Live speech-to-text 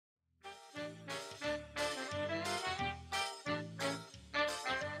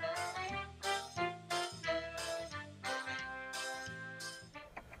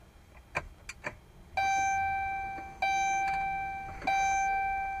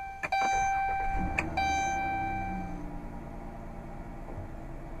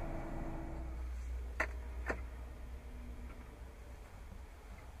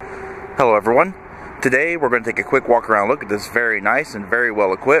Hello everyone. Today we're going to take a quick walk around look at this very nice and very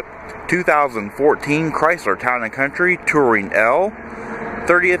well equipped 2014 Chrysler Town & Country Touring L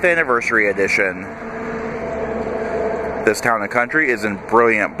 30th Anniversary Edition. This Town & Country is in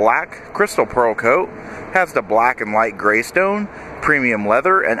brilliant black, crystal pearl coat, has the black and light gray stone, premium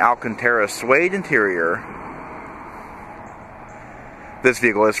leather, and Alcantara suede interior. This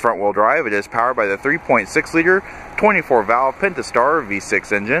vehicle is front-wheel drive. It is powered by the 3.6-liter 24-valve Pentastar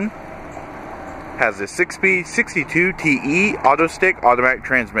V6 engine. Has a 6-speed 62 TE auto-stick automatic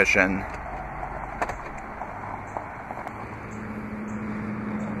transmission.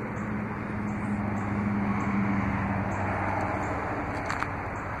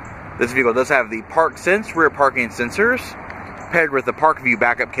 This vehicle does have the Park Sense rear parking sensors, paired with the Park View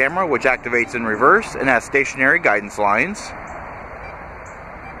backup camera, which activates in reverse and has stationary guidance lines.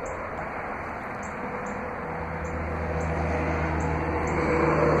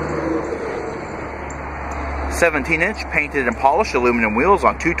 17-inch painted and polished aluminum wheels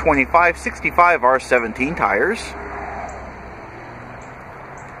on 225/65 R17 tires.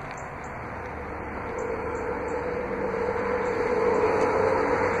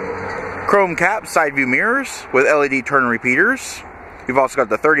 Chrome cap side view mirrors with LED turn repeaters. You've also got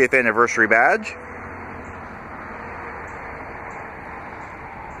the 30th anniversary badge.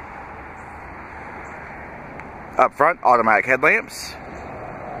 Up front, automatic headlamps.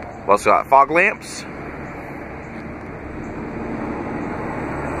 We've also got fog lamps.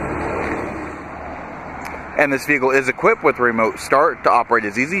 And this vehicle is equipped with remote start. To operate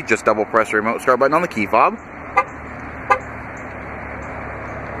is easy, just double press the remote start button on the key fob.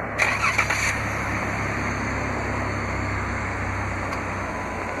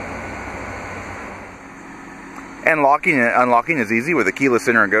 And locking and unlocking is easy with a keyless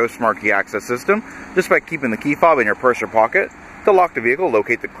enter and go smart key access system, just by keeping the key fob in your purse or pocket. To lock the vehicle,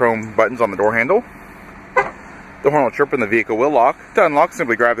 locate the chrome buttons on the door handle. The horn will chirp and the vehicle will lock. To unlock,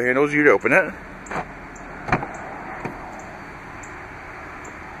 simply grab the handles to open it.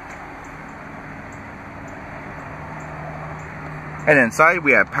 And inside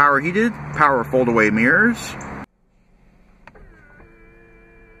we have power heated, power fold away mirrors.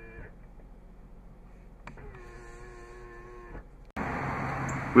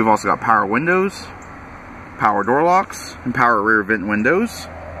 We've also got power windows, power door locks, and power rear vent windows.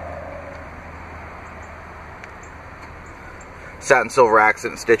 Satin silver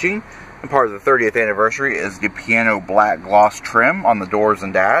accent stitching, and part of the 30th anniversary is the piano black gloss trim on the doors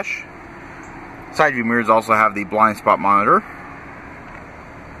and dash. Side view mirrors also have the blind spot monitor.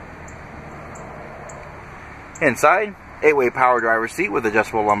 Inside, 8-way power driver's seat with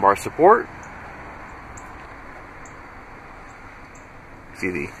adjustable lumbar support. See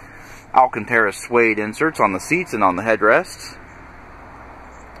the Alcantara suede inserts on the seats and on the headrests.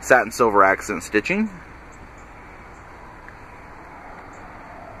 Satin silver accent stitching.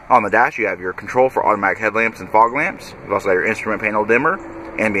 On the dash you have your control for automatic headlamps and fog lamps. You've also got your instrument panel dimmer,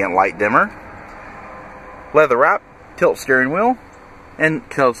 ambient light dimmer, leather wrap, tilt steering wheel, and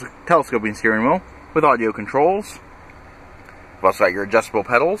telescoping steering wheel with audio controls. You've also got your adjustable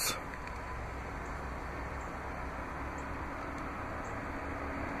pedals.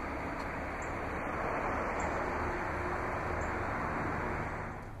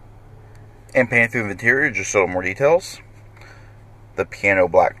 And pan through the interior just show more details. The piano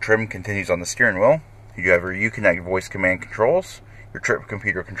black trim continues on the steering wheel. You have your Uconnect voice command controls, your trip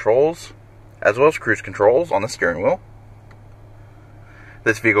computer controls, as well as cruise controls on the steering wheel.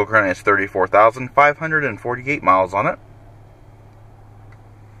 This vehicle currently has 34,548 miles on it.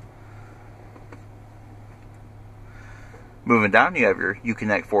 Moving down, you have your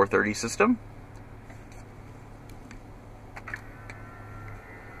Uconnect 430 system.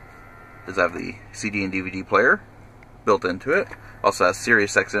 Does have the CD and DVD player built into it. Also has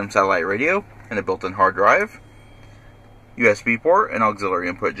Sirius XM satellite radio and a built-in hard drive, USB port and auxiliary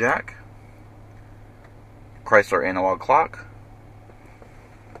input jack, Chrysler analog clock,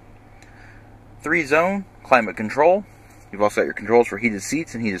 3-zone climate control. You've also got your controls for heated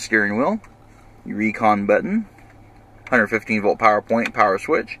seats and heated steering wheel, your recon button, 115-volt power point, power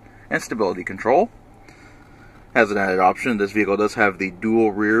switch, and stability control. As an added option, this vehicle does have the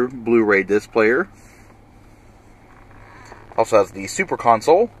dual rear Blu-ray disc player. Also has the Super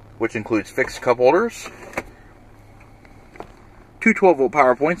Console, which includes fixed cup holders, two 12-volt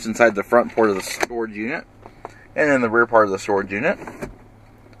power points inside the front port of the storage unit, and in the rear part of the storage unit,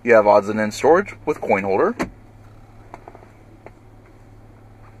 you have odds and ends storage with coin holder.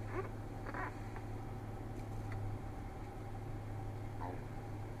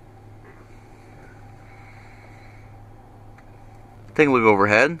 Take a look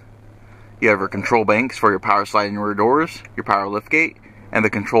overhead. You have your control banks for your power sliding rear doors, your power liftgate, and the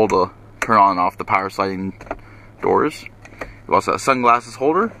control to turn on and off the power sliding doors. You also have a sunglasses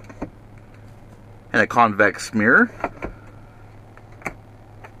holder and a convex mirror,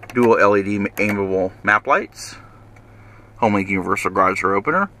 dual LED aimable map lights, HomeLink universal garage door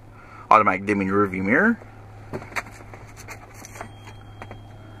opener, automatic dimming rearview mirror,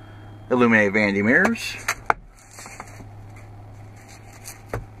 illuminated vanity mirrors,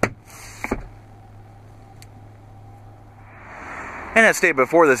 and as stated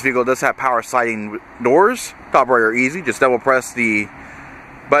before, this vehicle does have power sliding doors. Top right are easy. Just double press the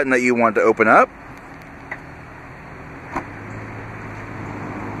button that you want to open up.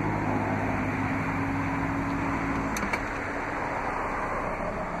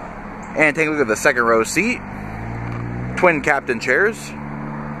 And take a look at the second row seat. Twin captain chairs.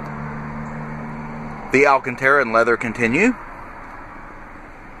 The Alcantara and leather continue.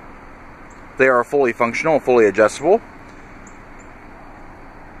 They are fully functional, fully adjustable.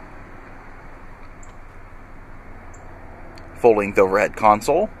 Full-length overhead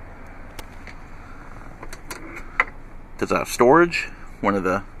console. Does have storage. One of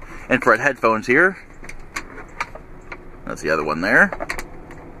the infrared headphones here. That's the other one there.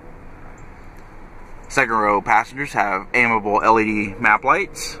 Second row passengers have aimable LED map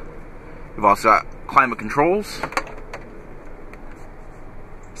lights. We've also got climate controls.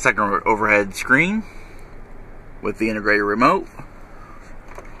 Second row overhead screen with the integrated remote.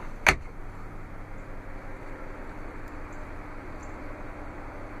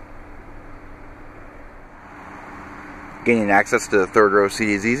 Gaining access to the third row seat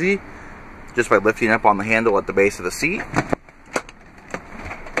is easy, just by lifting up on the handle at the base of the seat.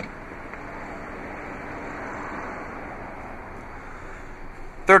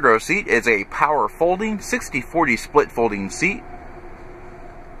 Third row seat is a power folding 60/40 split folding seat.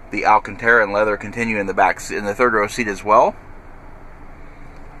 The Alcantara and leather continue in the back in the third row seat as well.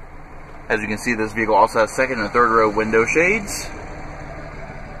 As you can see, this vehicle also has second and third row window shades.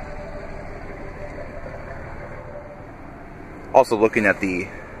 Also, looking at the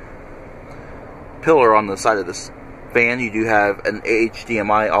pillar on the side of this van, you do have an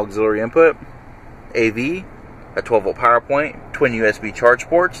HDMI auxiliary input, AV, a 12-volt power point, twin USB charge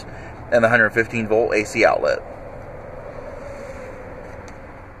ports, and the 115-volt AC outlet.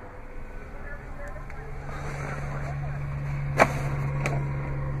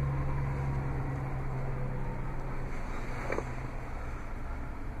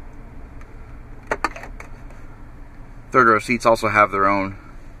 Third row seats also have their own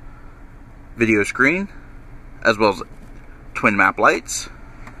video screen, as well as twin map lights.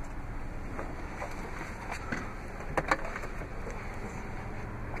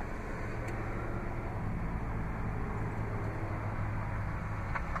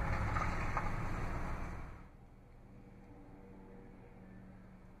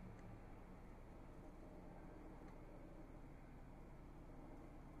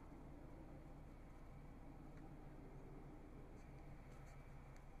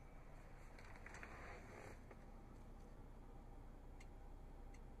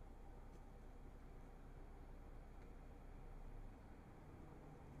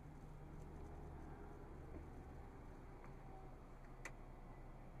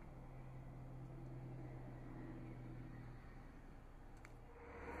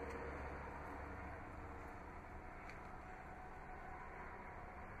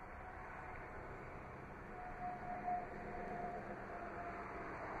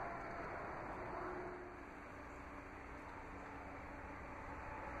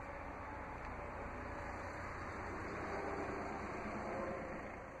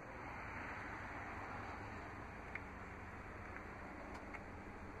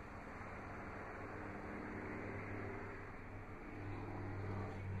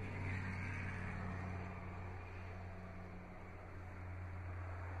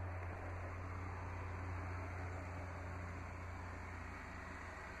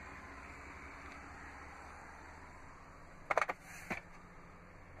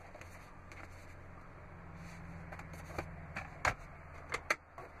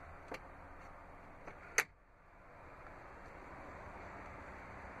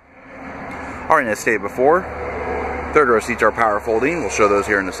 Alright, as stated before, third row seats are power folding. We'll show those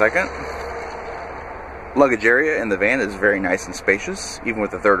here in a second. Luggage area in the van is very nice and spacious, even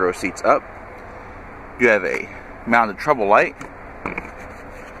with the third row seats up. You have a mounted trouble light.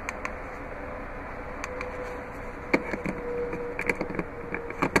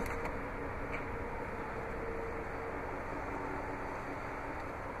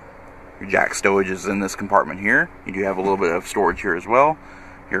 Your jack stowage is in this compartment here. You do have a little bit of storage here as well.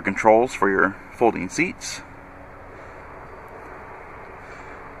 your controls for your folding seats.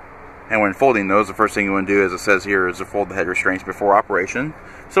 And when folding those, the first thing you want to do, as it says here, is to fold the head restraints before operation.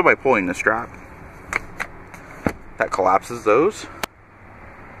 So by pulling the strap, that collapses those.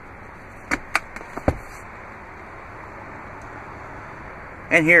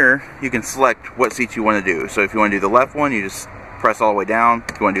 And here, you can select what seats you want to do. So if you want to do the left one, you just press all the way down.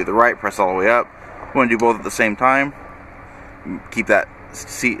 If you want to do the right, press all the way up. If you want to do both at the same time, keep that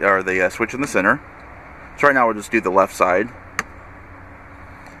seat or the switch in the center. So right now we'll just do the left side.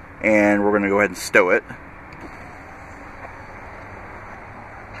 And we're going to go ahead and stow it.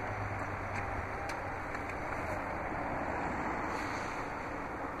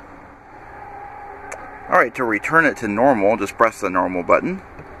 Alright, to return it to normal, just press the normal button.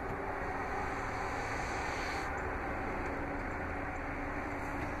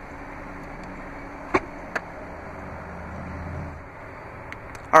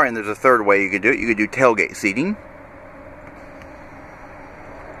 Alright, and there's a third way you could do it. You could do tailgate seating.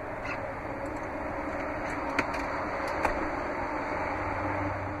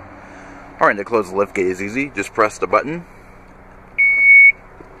 Alright, to close the lift gate is easy. Just press the button.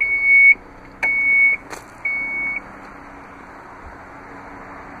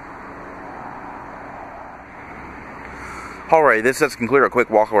 Alright, this has concluded a quick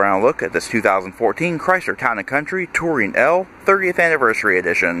walk around look at this 2014 Chrysler Town & Country Touring L 30th Anniversary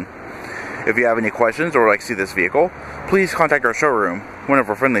Edition. If you have any questions or would like to see this vehicle, please contact our showroom. One of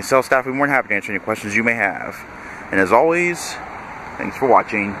our friendly sales staff will be more than happy to answer any questions you may have. And as always, thanks for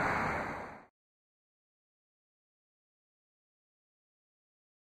watching.